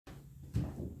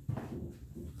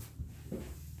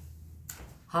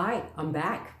Hi, I'm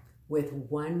back with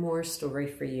one more story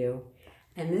for you.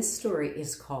 And this story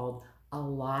is called A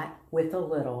Lot with a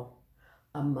Little,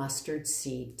 a Mustard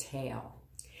Seed Tale.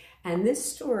 And this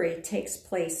story takes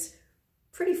place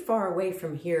pretty far away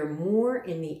from here, more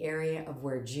in the area of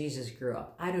where Jesus grew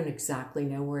up. I don't exactly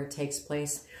know where it takes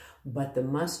place, but the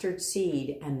mustard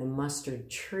seed and the mustard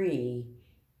tree,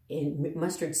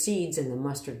 mustard seeds and the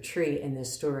mustard tree in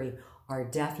this story are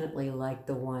definitely like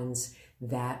the ones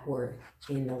that were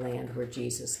in the land where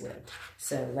Jesus lived.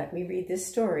 So let me read this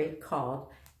story called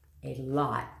A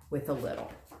Lot with a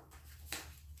Little.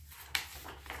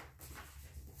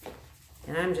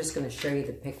 And I'm just going to show you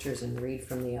the pictures and read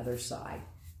from the other side.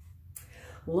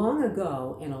 Long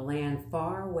ago, in a land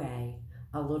far away,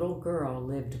 a little girl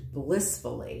lived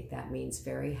blissfully, that means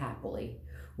very happily,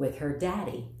 with her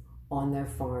daddy on their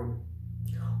farm.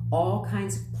 All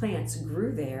kinds of plants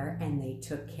grew there, and they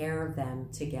took care of them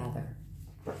together.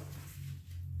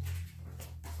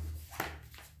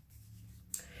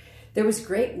 There was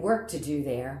great work to do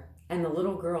there, and the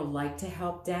little girl liked to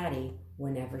help Daddy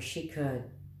whenever she could.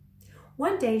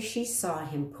 One day she saw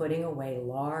him putting away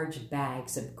large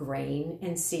bags of grain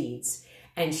and seeds,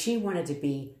 and she wanted to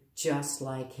be just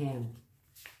like him.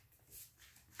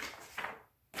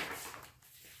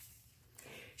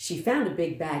 She found a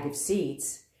big bag of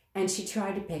seeds, and she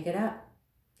tried to pick it up,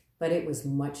 but it was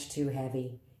much too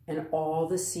heavy, and all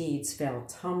the seeds fell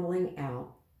tumbling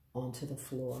out onto the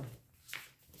floor.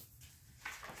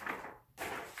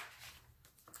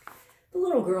 The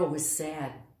little girl was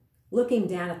sad. Looking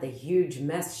down at the huge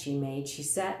mess she made, she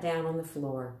sat down on the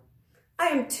floor. "I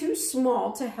am too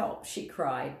small to help," she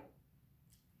cried.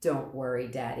 "Don't worry,"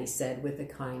 Daddy said with a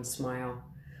kind smile.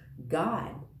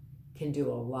 "God can do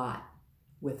a lot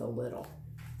with a little."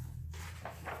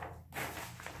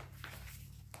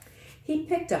 He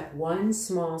picked up one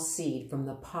small seed from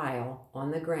the pile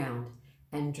on the ground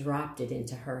and dropped it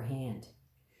into her hand.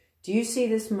 "Do you see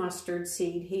this mustard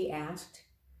seed?" he asked.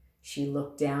 She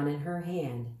looked down in her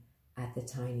hand at the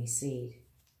tiny seed.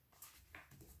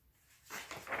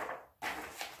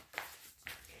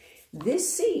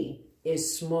 "This seed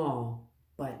is small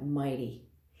but mighty.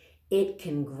 It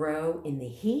can grow in the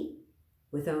heat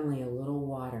with only a little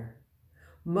water.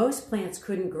 Most plants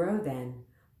couldn't grow then,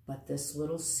 but this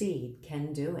little seed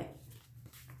can do it.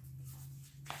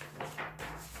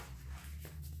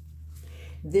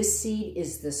 This seed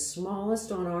is the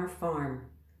smallest on our farm,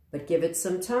 but give it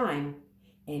some time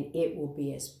and it will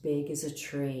be as big as a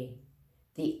tree.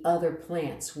 The other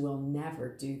plants will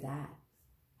never do that."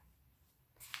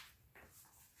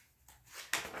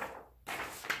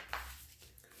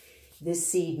 This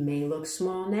seed may look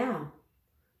small now,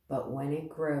 but when it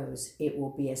grows, it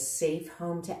will be a safe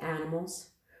home to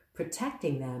animals,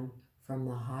 protecting them from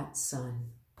the hot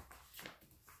sun.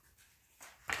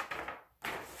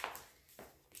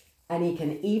 And he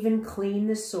can even clean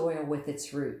the soil with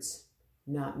its roots.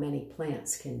 Not many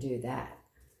plants can do that.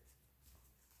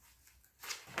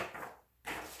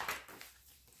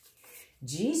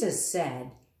 Jesus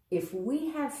said, if we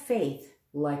have faith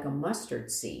like a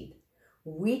mustard seed,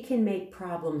 we can make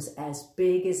problems as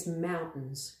big as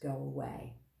mountains go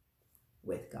away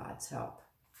with God's help.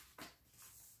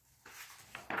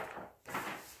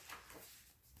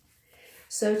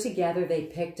 So together they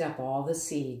picked up all the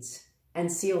seeds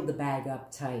and sealed the bag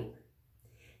up tight.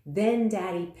 Then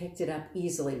Daddy picked it up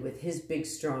easily with his big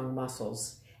strong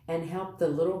muscles and helped the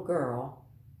little girl,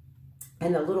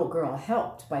 and the little girl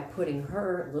helped by putting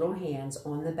her little hands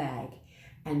on the bag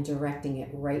and directing it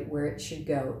right where it should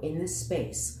go in the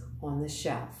space on the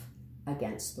shelf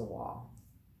against the wall.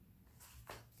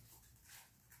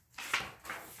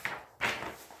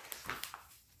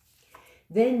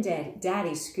 Then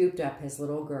Daddy scooped up his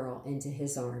little girl into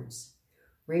his arms.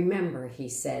 "Remember," he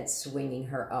said, swinging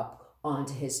her up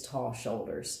onto his tall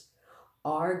shoulders,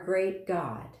 "our great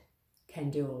God can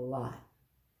do a lot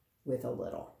with a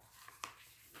little."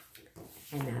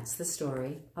 And that's the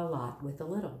story, A Lot with a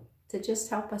Little, to just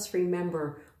help us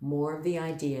remember more of the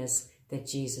ideas that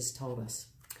Jesus told us.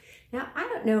 Now, I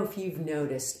don't know if you've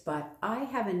noticed, but I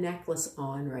have a necklace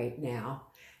on right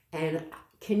now, and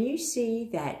can you see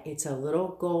that it's a little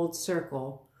gold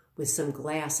circle with some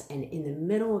glass, and in the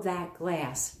middle of that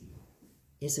glass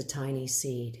is a tiny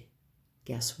seed?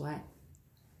 Guess what?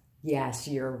 Yes,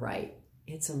 you're right.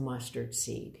 It's a mustard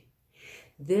seed.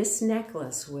 This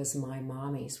necklace was my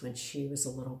mommy's when she was a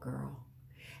little girl.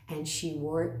 And she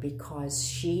wore it because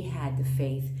she had the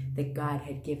faith that God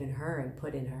had given her and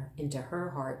put into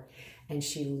her heart. And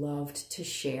she loved to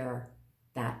share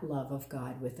that love of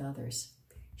God with others.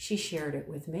 She shared it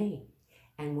with me.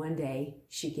 And one day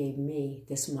she gave me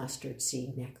this mustard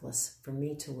seed necklace for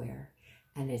me to wear.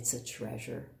 And it's a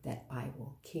treasure that I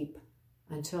will keep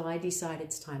until I decide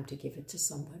it's time to give it to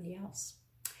somebody else.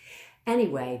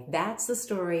 Anyway, that's the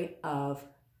story of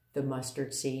the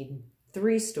mustard seed.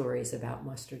 3 stories about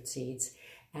mustard seeds.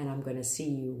 And I'm going to see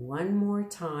you one more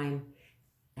time,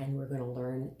 and we're going to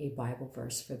learn a Bible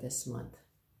verse for this month.